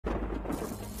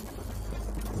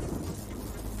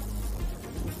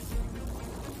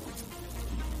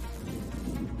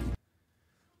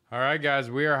All right, guys,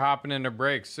 we are hopping into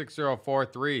break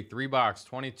 6043, 3 box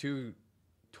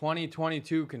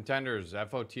 2022 Contenders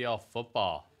FOTL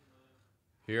football.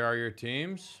 Here are your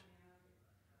teams.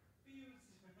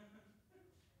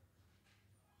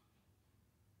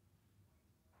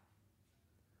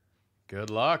 Good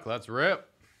luck. Let's rip.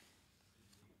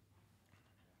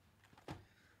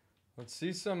 Let's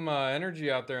see some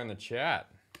energy out there in the chat.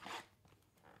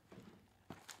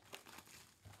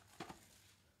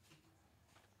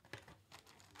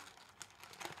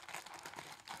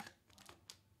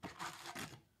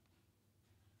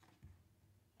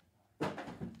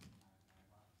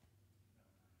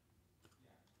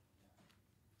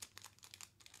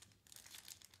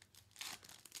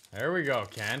 There we go,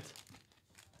 Kent.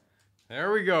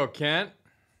 There we go, Kent.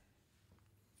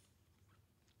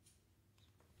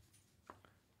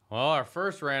 Well, our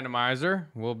first randomizer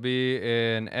will be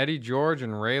in Eddie George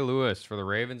and Ray Lewis for the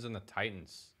Ravens and the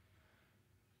Titans.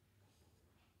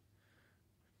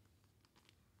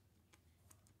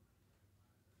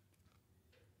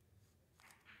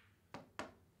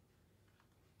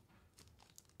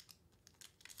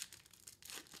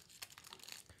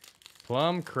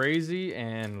 Plum Crazy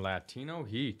and Latino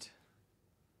Heat.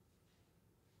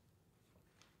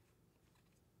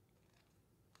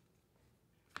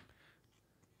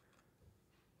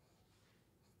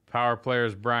 Power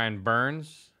players Brian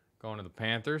Burns going to the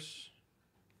Panthers.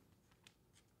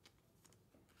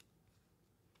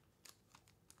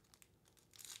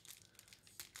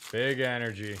 Big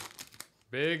energy.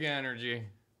 Big energy.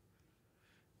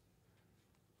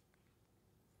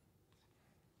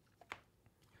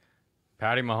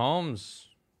 Patty Mahomes,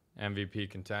 MVP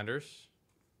contenders.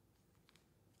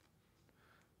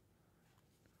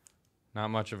 Not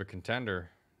much of a contender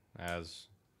as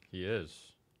he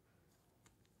is.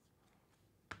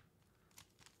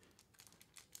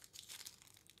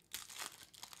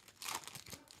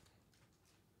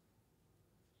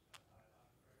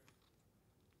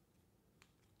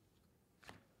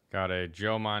 Got a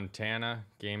Joe Montana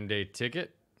game day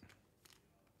ticket.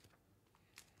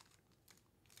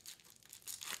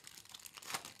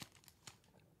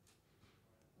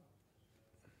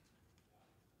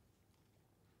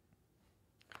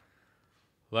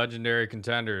 Legendary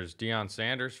contenders, Deion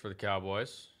Sanders for the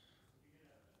Cowboys.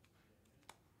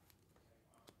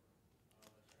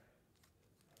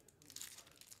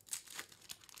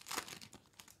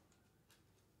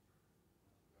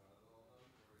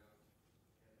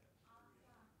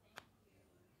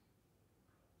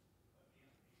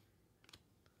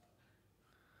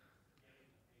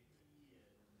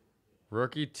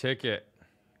 Rookie ticket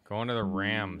going to the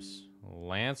Rams,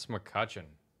 Lance McCutcheon.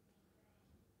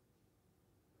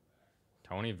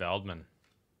 Tony Veldman.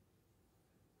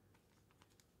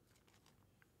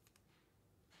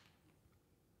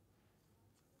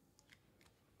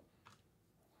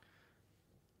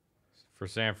 For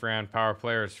San Fran, power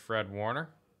players Fred Warner.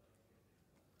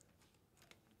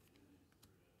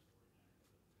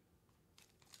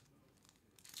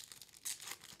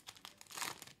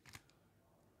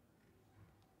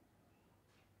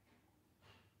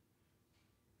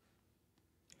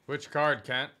 Which card,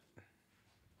 Kent?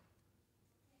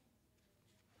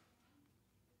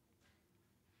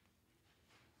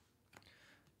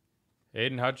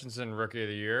 Aiden Hutchinson, Rookie of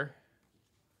the Year.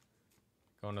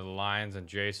 Going to the Lions and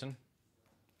Jason.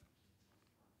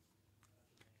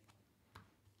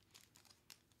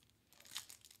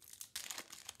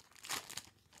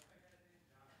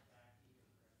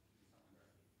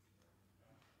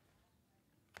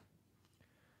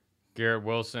 Garrett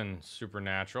Wilson,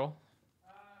 Supernatural.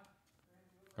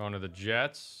 Going to the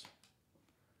Jets.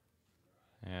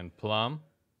 And Plum.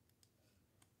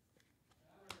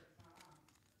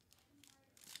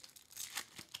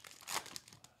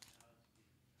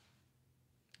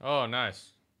 Oh,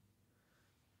 nice.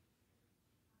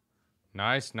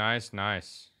 Nice, nice,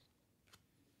 nice.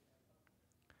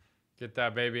 Get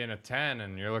that baby in a 10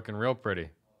 and you're looking real pretty.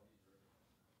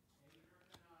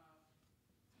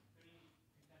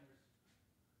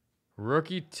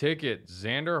 Rookie ticket,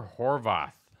 Xander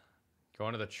Horvath.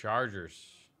 Going to the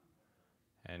Chargers.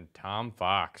 And Tom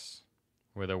Fox.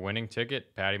 With a winning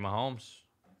ticket, Patty Mahomes.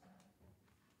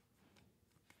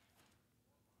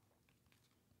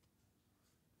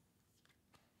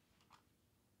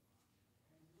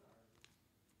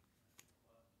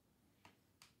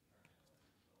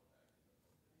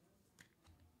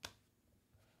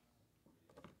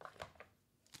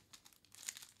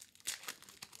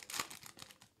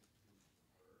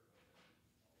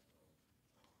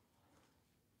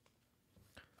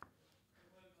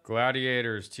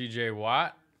 Gladiators, TJ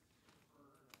Watt.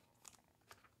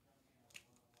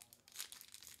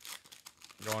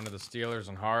 Going to the Steelers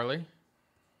and Harley.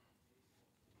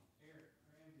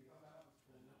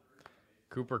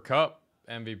 Cooper Kupp,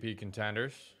 MVP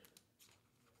contenders.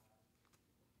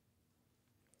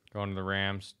 Going to the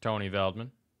Rams, Tony Veldman.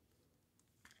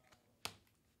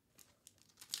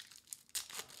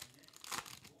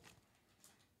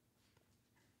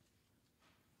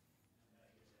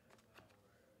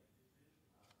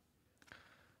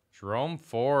 Jerome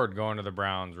Ford going to the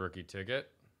Browns, rookie ticket.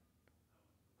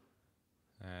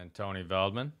 And Tony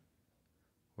Veldman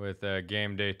with a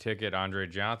game day ticket, Andre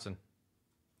Johnson.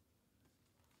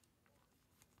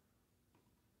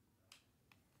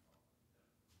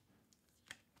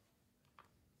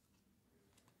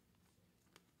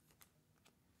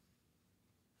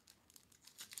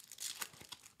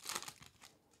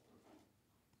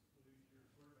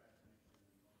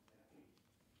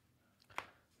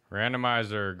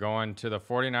 Randomizer going to the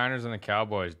 49ers and the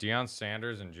Cowboys, Deion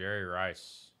Sanders and Jerry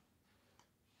Rice.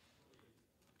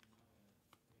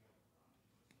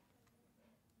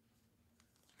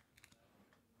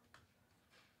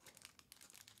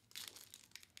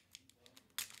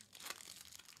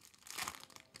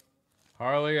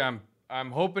 Harley, I'm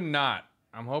hoping not.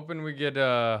 I'm hoping we get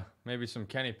maybe some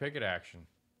Kenny Pickett action.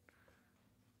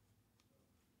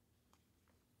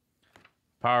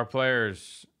 Power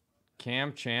players,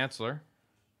 Cam Chancellor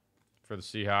for the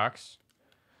Seahawks.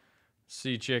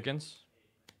 Sea Chickens.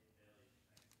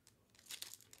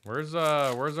 Where's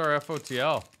our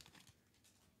FOTL?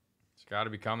 It's got to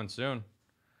be coming soon.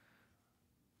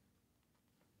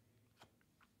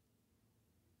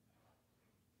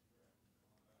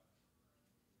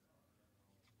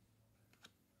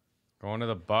 Going to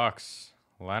the Bucks.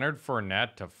 Leonard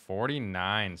Fournette to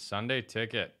 49. Sunday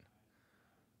ticket.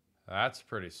 That's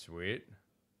pretty sweet.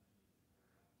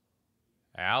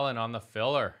 Allen on the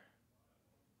filler.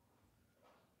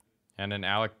 And an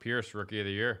Alec Pierce Rookie of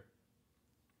the Year.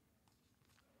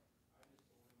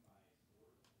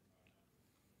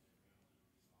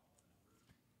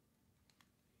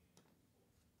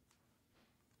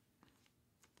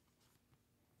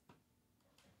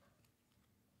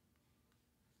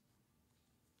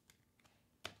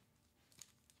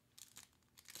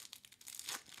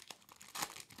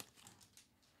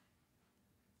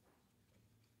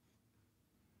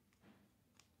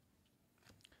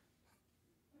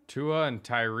 Tua and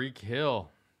Tyreek Hill,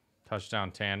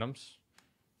 touchdown tandems.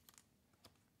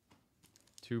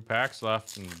 2 packs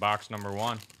left in box number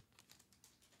 1.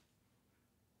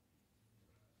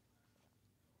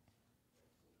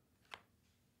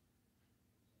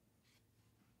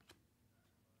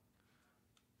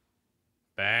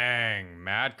 Bang,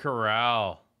 Matt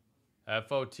Corral,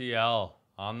 FOTL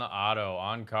on the auto,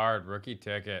 on card, rookie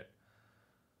ticket.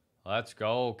 Let's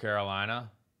go,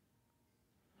 Carolina.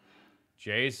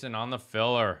 Jason on the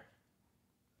filler.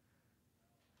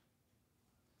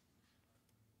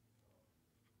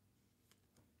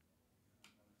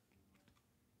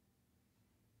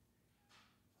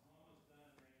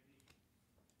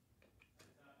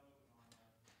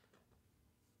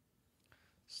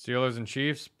 Steelers and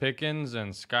Chiefs, Pickens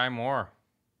and Sky Moore.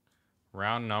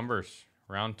 Round numbers,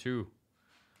 round 2.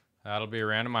 That'll be a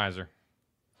randomizer.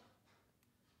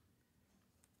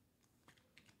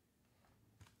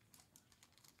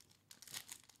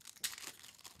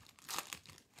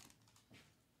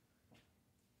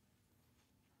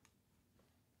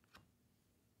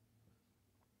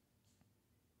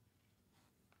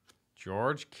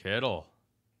 George Kittle.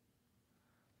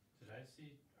 Did I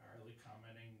see Harley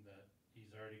commenting that he's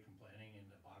already complaining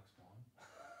into box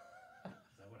 1?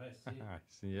 Is that what I see? I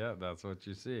see, yeah, that's what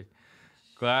you see.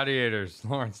 Gladiators,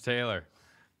 Lawrence Taylor.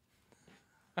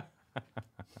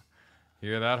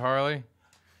 Hear that, Harley?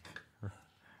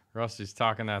 Rusty's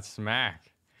talking that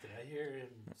smack. Did I hear him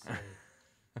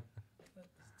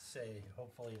say,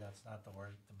 hopefully that's not the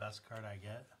word, the best card I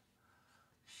get?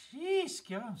 Jeez,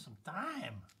 give him some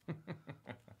time. Is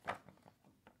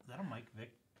that a Mike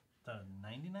Vick, the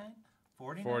 99?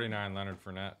 49? 49, Leonard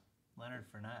Fournette. Leonard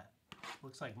Fournette.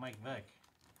 Looks like Mike Vick.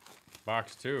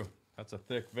 Box 2. That's a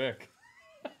thick Vic.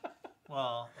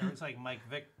 Well, it looks like Mike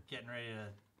Vick getting ready to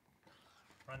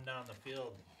run down the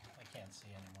field. I can't see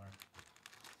anymore.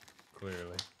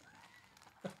 Clearly.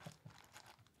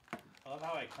 I love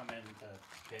how I come in to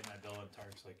pay my bill and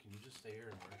Tark's like, can you just stay here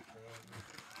and work for it?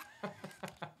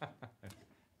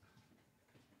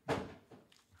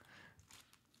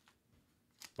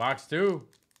 Box 2.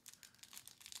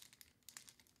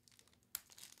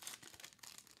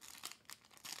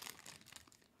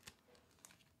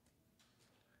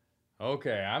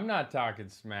 Okay, I'm not talking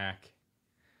smack.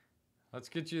 Let's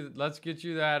get you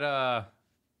that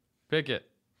Pickett.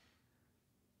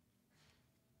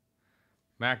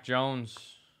 Mac Jones,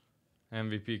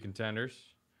 MVP contenders.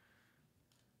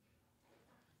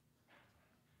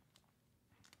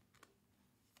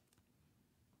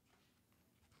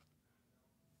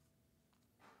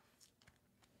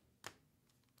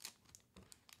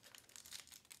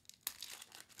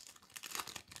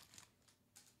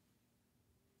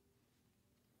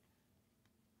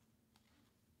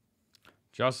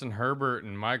 Justin Herbert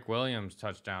and Mike Williams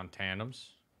touchdown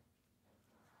tandems.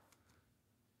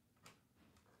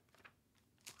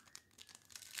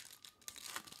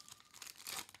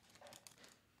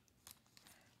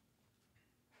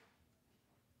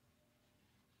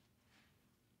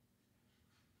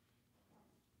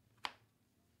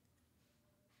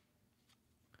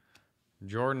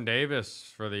 Jordan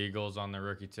Davis for the Eagles on the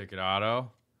rookie ticket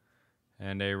auto.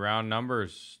 And a round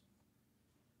numbers.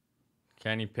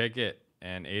 Kenny Pickett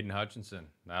and Aiden Hutchinson.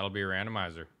 That'll be a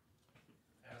randomizer.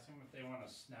 Ask them if they want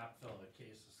to snap fill the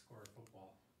case to score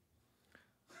football.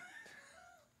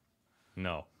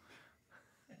 No.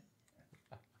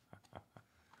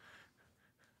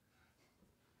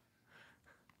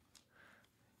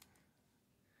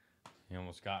 He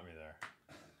almost got me there.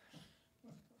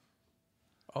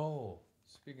 Oh,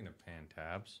 speaking of pan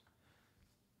tabs.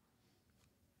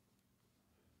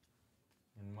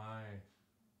 In my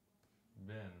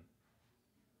bin,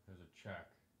 there's a check.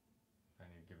 I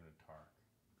need to give it to Tark.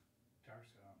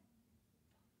 Tar's gone.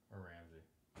 Or Ramsey.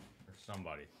 Or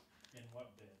somebody. In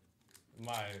what bid?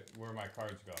 Where my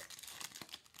cards go.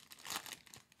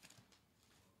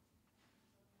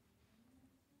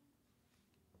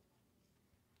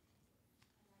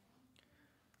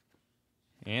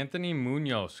 Anthony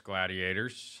Munoz,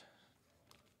 Gladiators.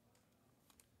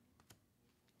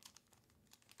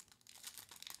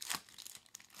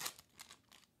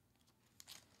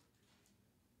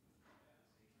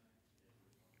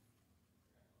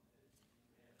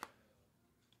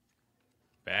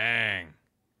 Bang.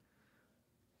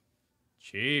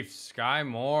 Chiefs, Sky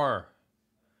Moore.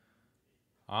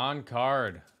 On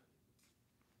card.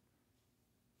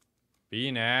 Be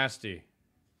nasty.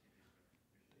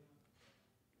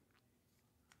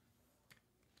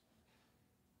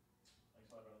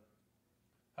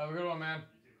 Have a good one, man.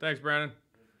 Thanks, Brandon.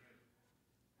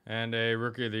 And a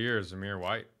Rookie of the Year, Zamir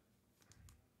White.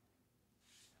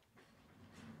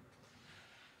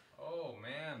 Oh,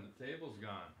 man, the table's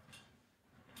gone.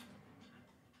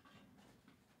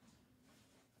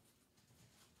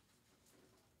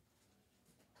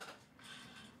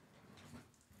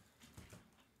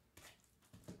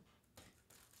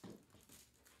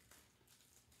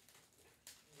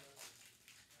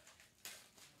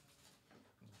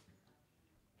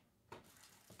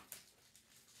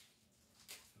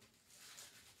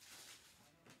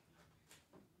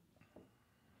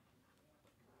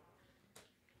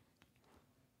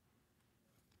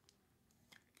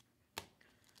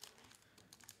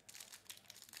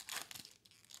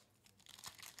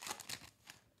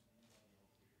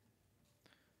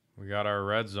 We got our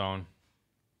red zone.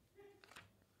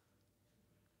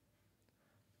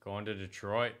 Going to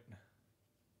Detroit.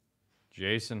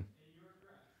 Jason.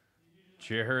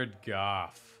 Jared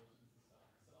Goff.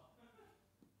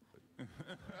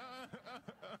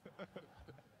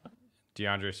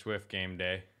 DeAndre Swift game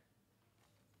day.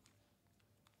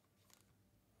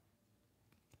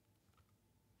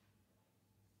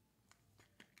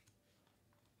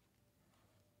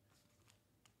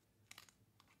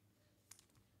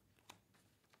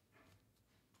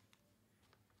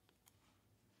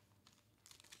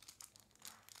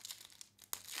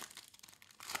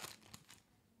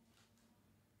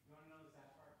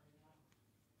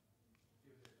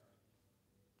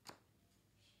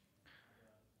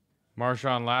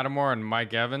 Marshawn Lattimore and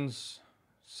Mike Evans,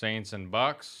 Saints and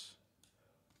Bucks.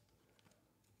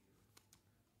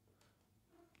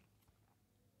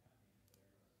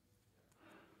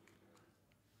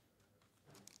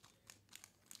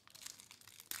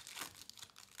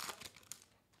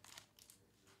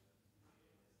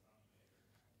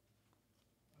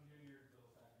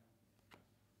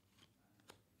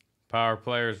 Power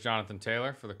players Jonathan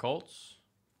Taylor for the Colts.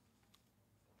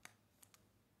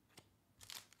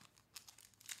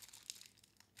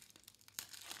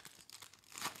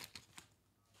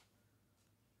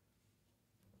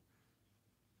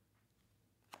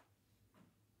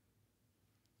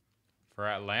 For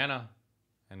Atlanta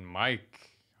and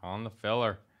Mike on the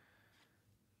filler.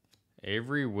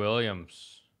 Avery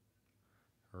Williams,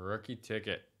 rookie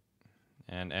ticket,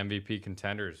 and MVP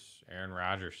contenders, Aaron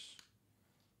Rodgers.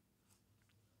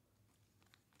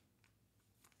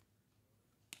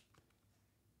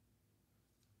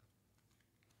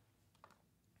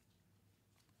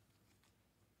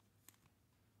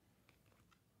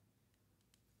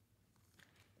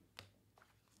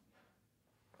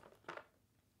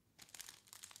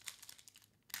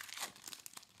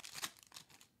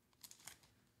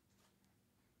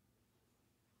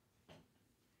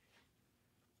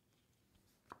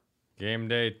 Game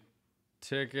day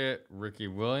ticket, Ricky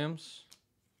Williams.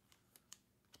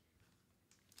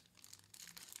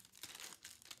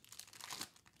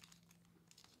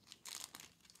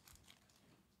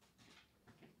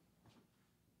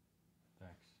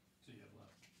 Thanks. So you have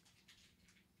left.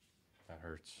 That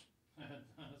hurts. Not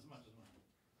as much as mine.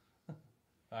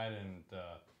 I didn't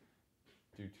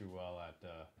do too well at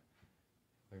the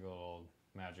good old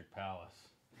Magic Palace.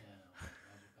 Yeah,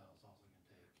 Magic Palace also can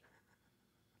take.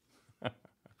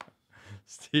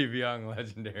 Steve Young,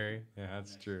 legendary. Yeah,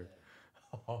 that's Next true. day.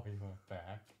 Oh, you went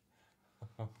back.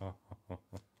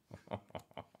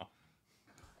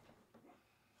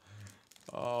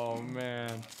 Oh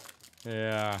man.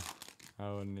 Yeah,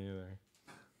 I wouldn't either.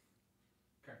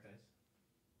 Cracked ice.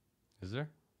 Is there?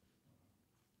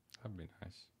 That'd be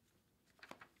nice.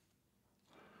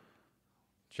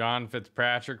 John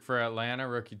Fitzpatrick for Atlanta,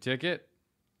 rookie ticket.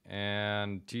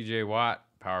 And TJ Watt,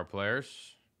 power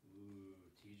players. Ooh,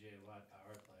 TJ Watt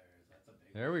power players. That's a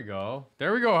big There we go.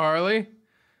 There we go, Harley.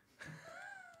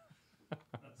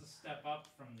 That's a step up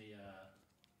from the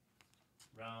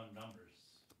round numbers.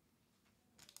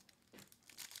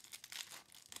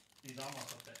 He's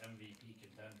almost up to MVP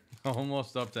contenders.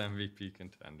 Almost up to MVP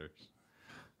contenders.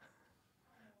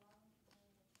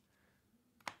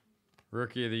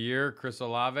 Rookie of the year, Chris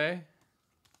Olave.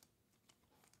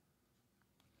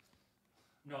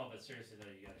 No, but seriously though,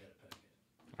 you gotta hit a picket.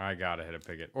 I gotta hit a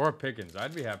Pickett. Or a Pickens.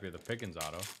 I'd be happy with a Pickens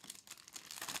auto. Is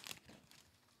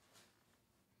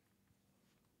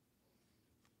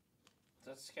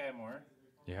that Sky Moore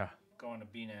Yeah. going to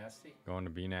be nasty? Going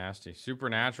to be nasty.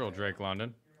 Supernatural, Drake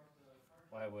London.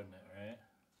 Why wouldn't it, right?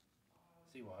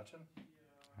 Is he watching?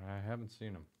 I haven't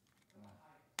seen him.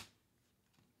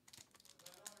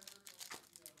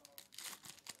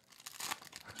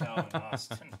 Calvin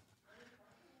Austin.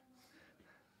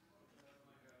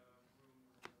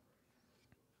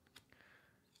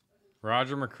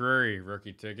 Roger McCreary,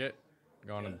 rookie ticket.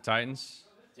 Going to the Titans.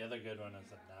 The other good one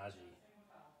is a Najee.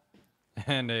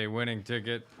 And a winning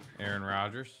ticket, Aaron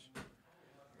Rodgers.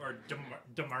 Or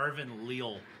DeMarvin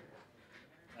Leal.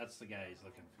 That's the guy he's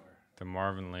looking for.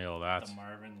 DeMarvin Leal.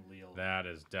 DeMarvin Leal. That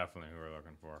is definitely who we're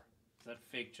looking for. Is that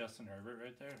fake Justin Herbert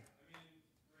right there?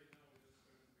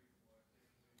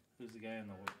 Who's the guy in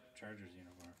the Chargers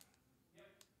uniform?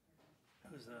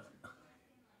 Who's that?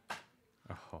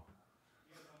 Oh,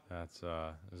 that's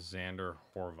Xander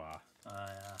Horvath.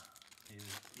 Yeah.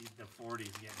 He's the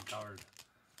 40s getting covered.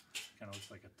 Kind of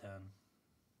looks like a 10.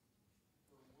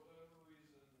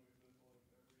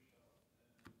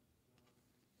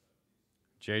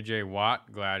 J.J.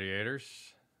 Watt,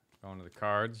 Gladiators. Going to the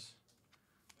Cards.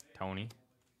 Tony.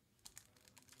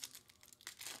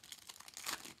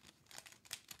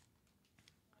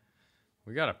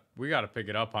 We gotta pick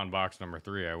it up on box number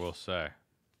 3, I will say.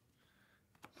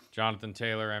 Jonathan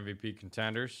Taylor, MVP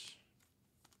contenders.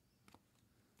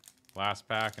 Last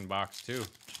pack in box 2.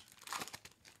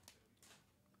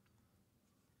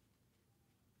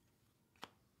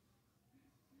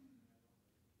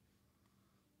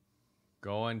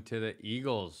 Going to the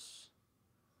Eagles.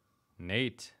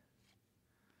 Nate.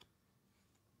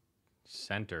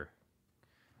 Center.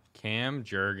 Cam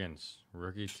Jurgens,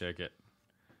 rookie ticket.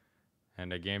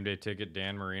 And a game day ticket,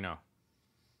 Dan Marino.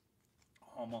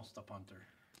 Almost a punter.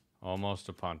 Almost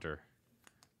a punter.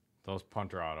 Those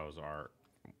punter autos are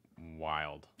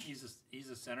wild. He's a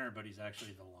center, but he's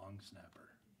actually the long snapper.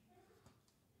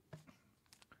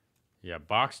 Yeah,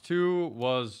 box 2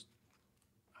 was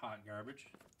Hot garbage.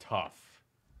 tough.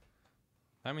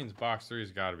 That means box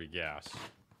 3's got to be gas.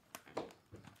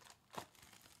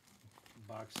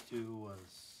 Box 2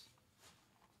 was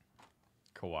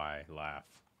Kawhi, laugh.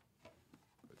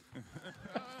 Is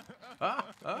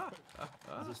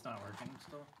this not working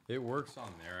still? It works on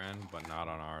their end, but not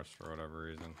on ours for whatever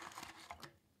reason.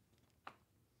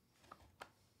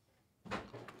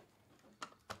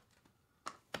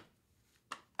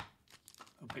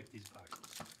 Who picked these boxes?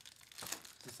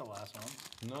 Is this the last one?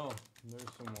 No, there's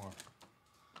some more.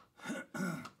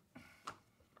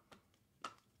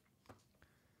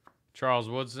 Charles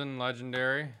Woodson,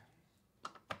 legendary.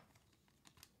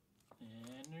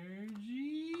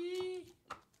 Energy.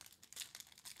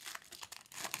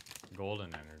 Golden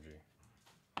energy.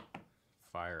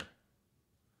 Fire.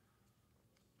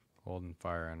 Golden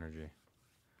fire energy.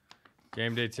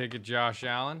 Game day ticket, Josh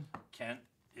Allen. Kent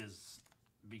is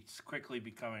quickly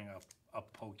becoming a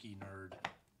pokey nerd.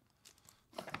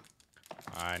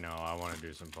 I know, I want to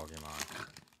do some Pokemon.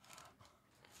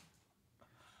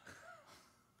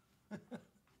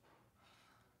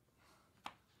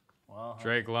 Well,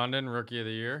 Drake London, rookie of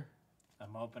the year.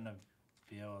 I'm hoping to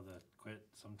be able to quit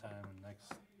sometime in the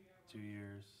next 2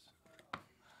 years.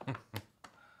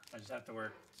 I just have to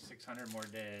work 600 more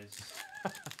days.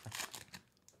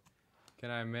 Can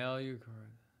I mail you?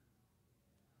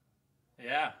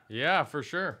 Yeah. Yeah, for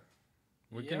sure.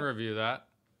 We can Yep. review that.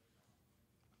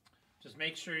 Just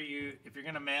make sure if you're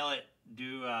gonna mail it,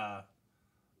 do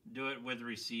it with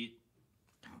receipt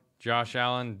Josh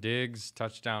Allen, Diggs,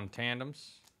 touchdown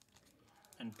tandems.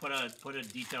 and put a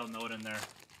detailed note in there.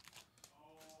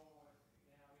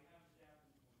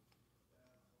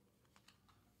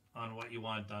 On what you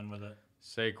want done with it.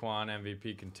 Saquon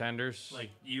MVP contenders. Like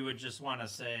you would just want to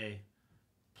say,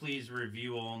 please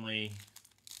review only,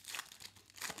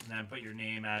 and then put your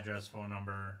name, address, phone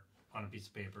number on a piece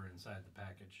of paper inside the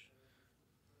package.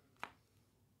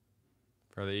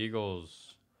 For the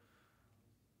Eagles,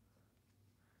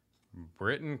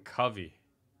 Britton Covey,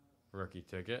 rookie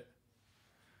ticket.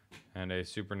 And a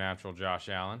supernatural Josh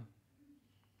Allen.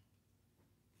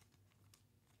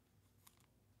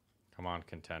 Come on,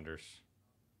 contenders.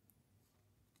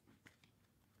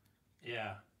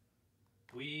 Yeah.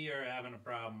 We are having a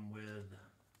problem with...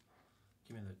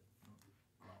 Give me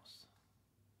the mouse.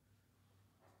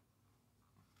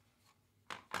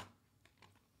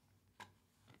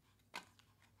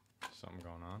 Something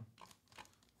going on?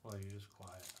 Well, you're just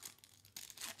quiet.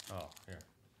 Oh, here.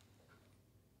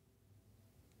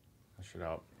 That should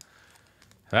help.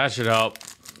 That should help.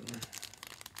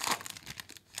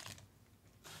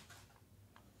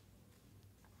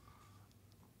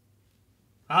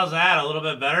 How's that? A little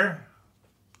bit better?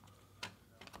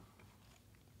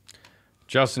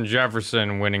 Justin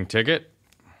Jefferson winning ticket.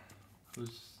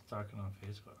 Who's talking on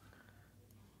Facebook?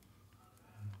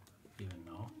 Even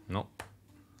know? Nope.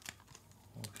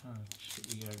 What kind of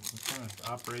shit you got? What kind of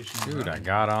operation you Dude, I running?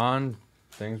 got on.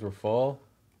 Things were full.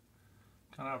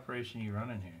 What kind of operation you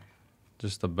running here?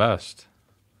 Just the best.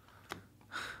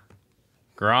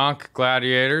 Gronk,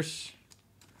 Gladiators.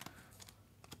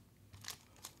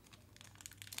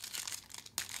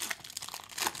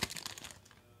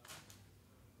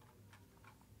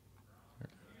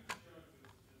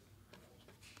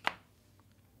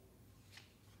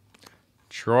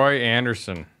 Troy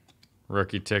Anderson,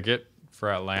 rookie ticket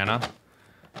for Atlanta.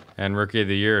 And rookie of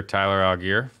the year, Tyler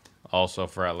Algier, also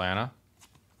for Atlanta.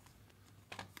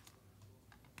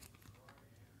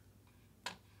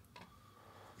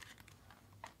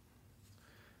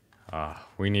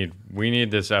 We need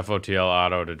this FOTL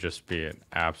auto to just be an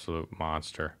absolute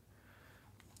monster.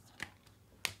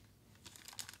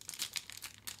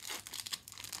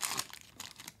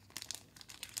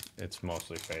 It's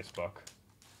mostly Facebook.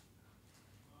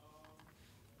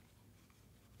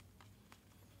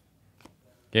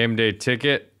 Game day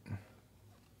ticket.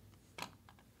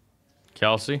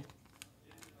 Kelsey.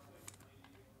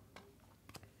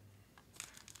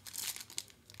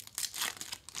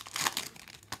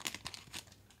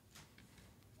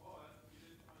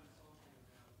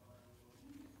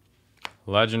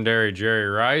 Legendary Jerry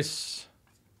Rice.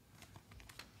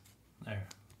 There.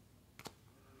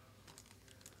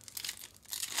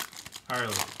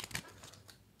 Harley.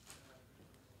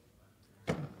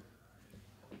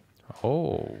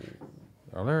 Oh,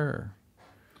 other.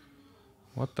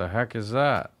 What the heck is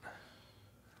that?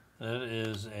 That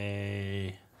is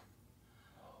a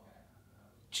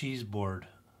cheese board.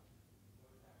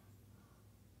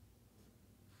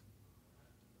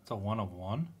 It's a 1 of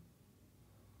 1.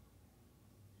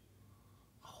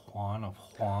 Juan of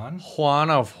Juan. Juan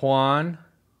of Juan.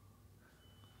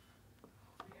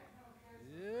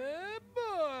 Yeah,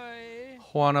 boy.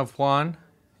 Juan of Juan.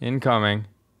 Incoming.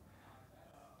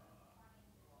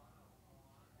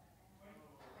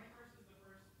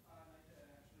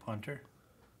 Punter.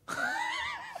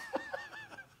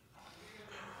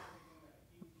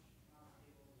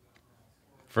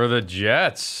 For the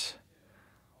Jets.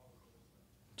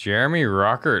 Jeremy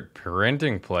Ruckert,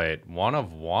 printing plate. 1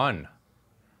 of 1.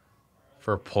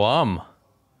 For Plum.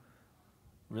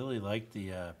 Really like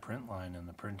the print line in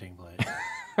the printing plate.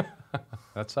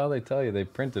 That's how they tell you they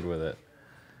printed with it.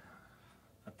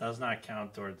 That does not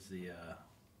count towards the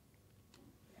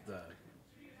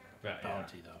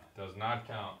bounty, though. Does not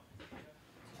count.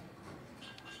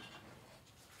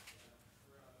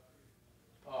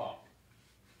 Oh.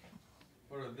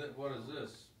 What is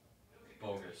this?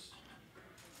 Bogus.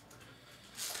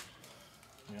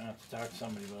 You're gonna have to talk to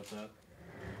somebody about that.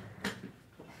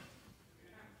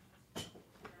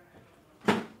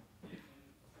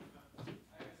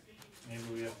 Maybe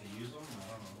we have to use them.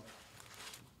 I don't know.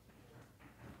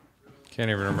 Can't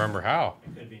even remember how.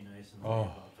 It could be nice and Oh,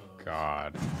 about those.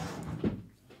 God.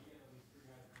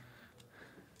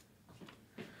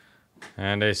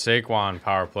 And a Saquon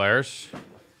power players.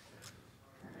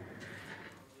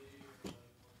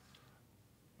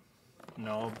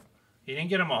 No. He didn't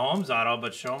get a Mahomes auto,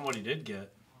 but show him what he did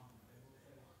get.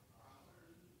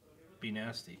 Be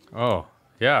nasty. Oh,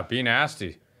 yeah, be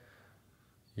nasty.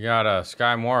 You got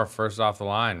Sky Moore first off the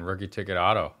line, rookie ticket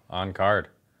auto on card.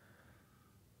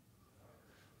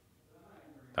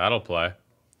 That'll play.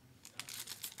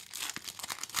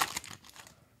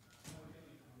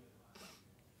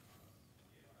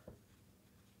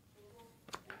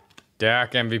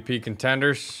 Dak MVP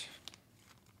contenders.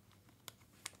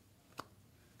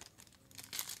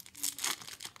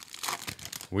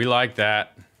 We like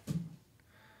that.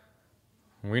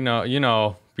 We know, you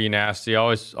know, be nasty.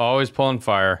 Always pulling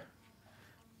fire.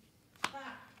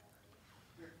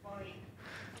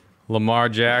 Lamar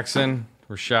Jackson,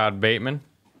 Rashad Bateman.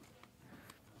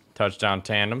 Touchdown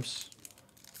tandems.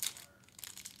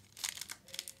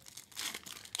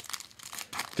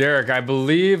 Derek, I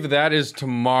believe that is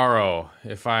tomorrow,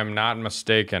 if I'm not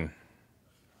mistaken.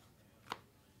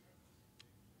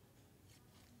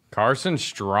 Carson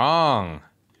Strong.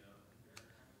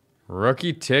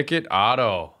 Rookie ticket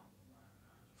auto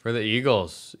for the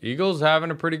Eagles. Eagles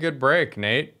having a pretty good break,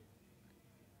 Nate.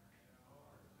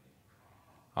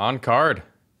 On card.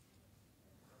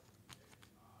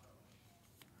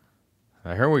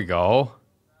 Here we go.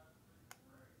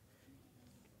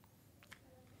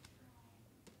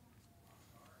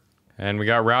 And we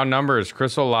got round numbers.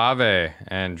 Chris Olave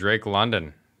and Drake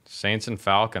London. Saints and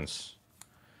Falcons.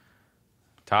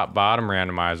 Top bottom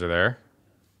randomizer there.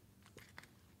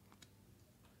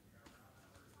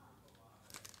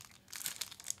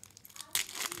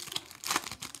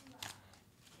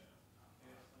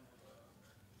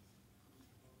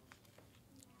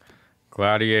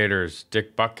 Gladiators,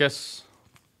 Dick Butkus.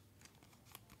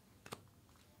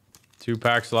 2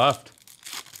 packs left.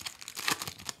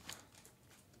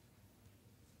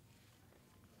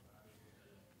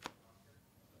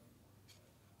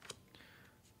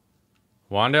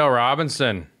 Wan'Dale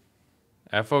Robinson,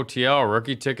 FOTL,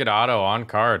 rookie ticket auto on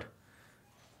card.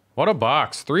 What a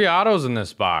box. 3 autos in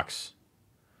this box.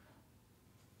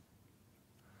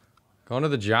 Going to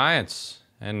the Giants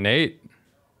and Nate.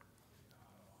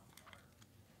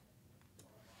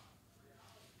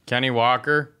 Kenny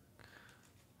Walker,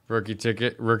 rookie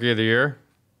ticket, rookie of the year.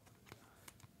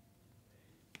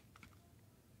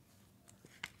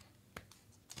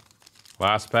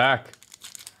 Last pack.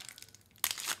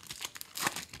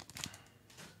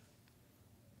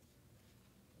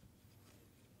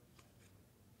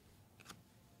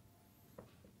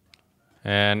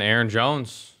 And Aaron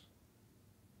Jones,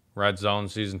 red zone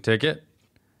season ticket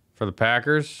for the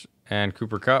Packers and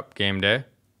Cooper Kupp game day.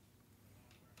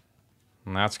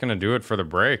 And that's going to do it for the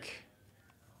break.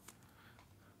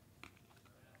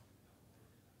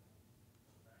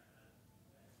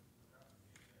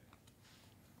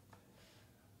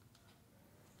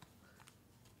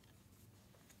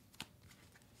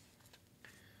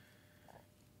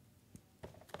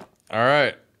 All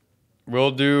right.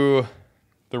 We'll do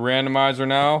the randomizer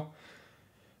now.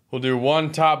 We'll do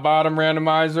 1 top bottom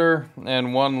randomizer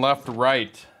and 1 left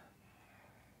right.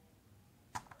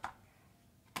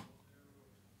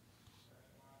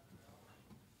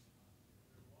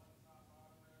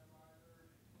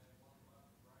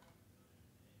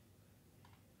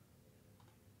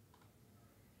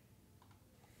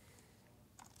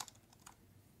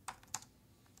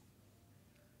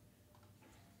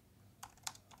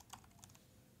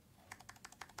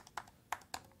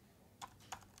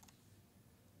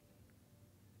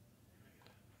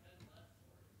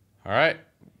 All right,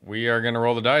 we are going to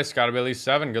roll the dice. Got to be at least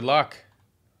 7. Good luck.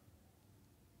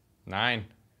 9.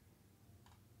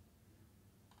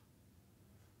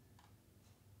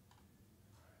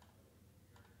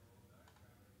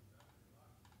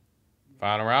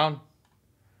 Final round.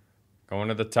 Going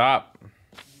to the top.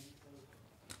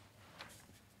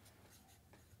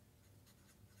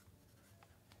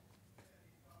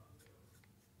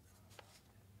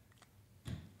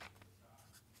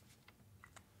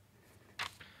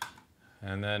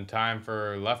 And then time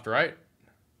for left, right.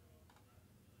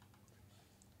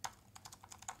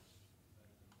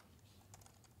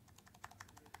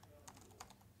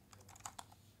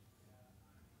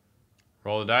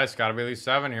 Roll the dice. Got to be at least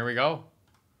 7. Here we go.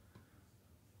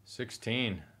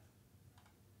 16.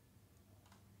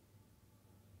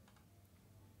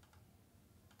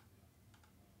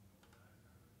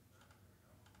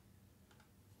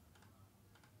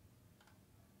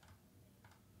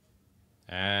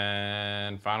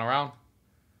 And final round.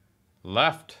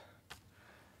 Left.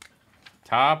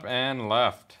 Top and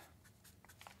left.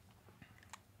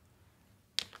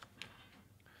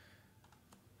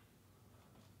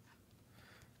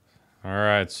 All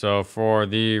right, so for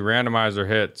the randomizer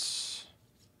hits,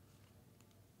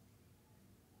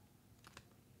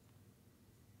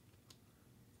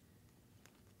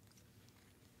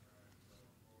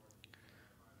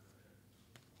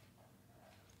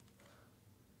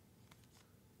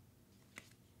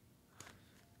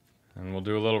 And we'll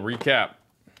do a little recap.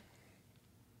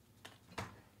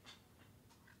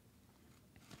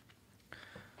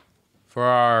 For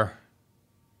our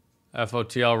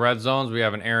FOTL red zones, we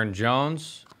have an Aaron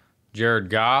Jones,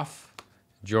 Jared Goff,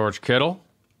 George Kittle.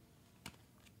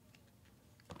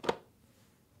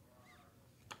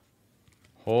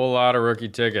 Whole lot of rookie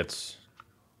tickets.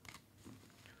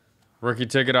 Rookie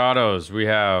ticket autos. We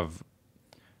have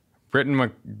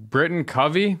Britton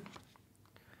Covey,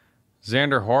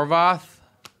 Xander Horvath,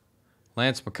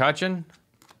 Lance McCutcheon,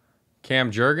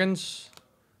 Cam Jurgens,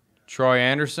 Troy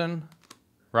Anderson,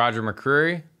 Roger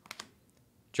McCreary,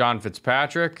 John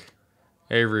Fitzpatrick,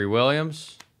 Avery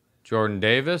Williams, Jordan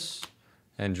Davis,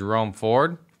 and Jerome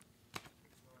Ford.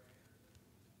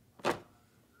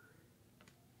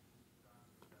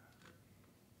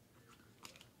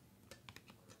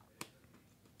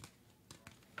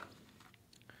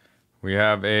 We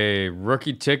have a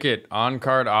rookie ticket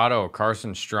on-card auto,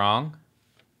 Carson Strong.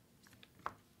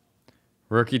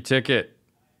 Rookie ticket,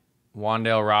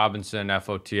 Wan'Dale Robinson,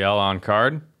 FOTL on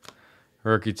card.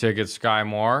 Rookie ticket, Sky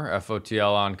Moore,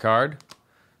 FOTL on card.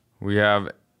 We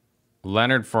have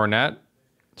Leonard Fournette,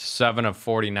 7 of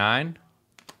 49.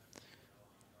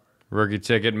 Rookie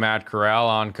ticket, Matt Corral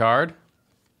on card.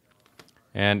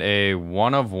 And a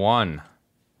 1 of 1,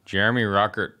 Jeremy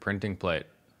Ruckert printing plate.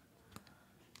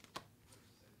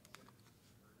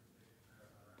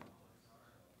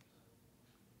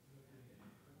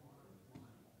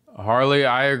 Harley,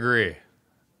 I agree.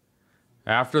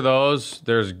 After those,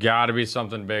 there's got to be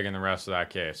something big in the rest of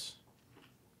that case.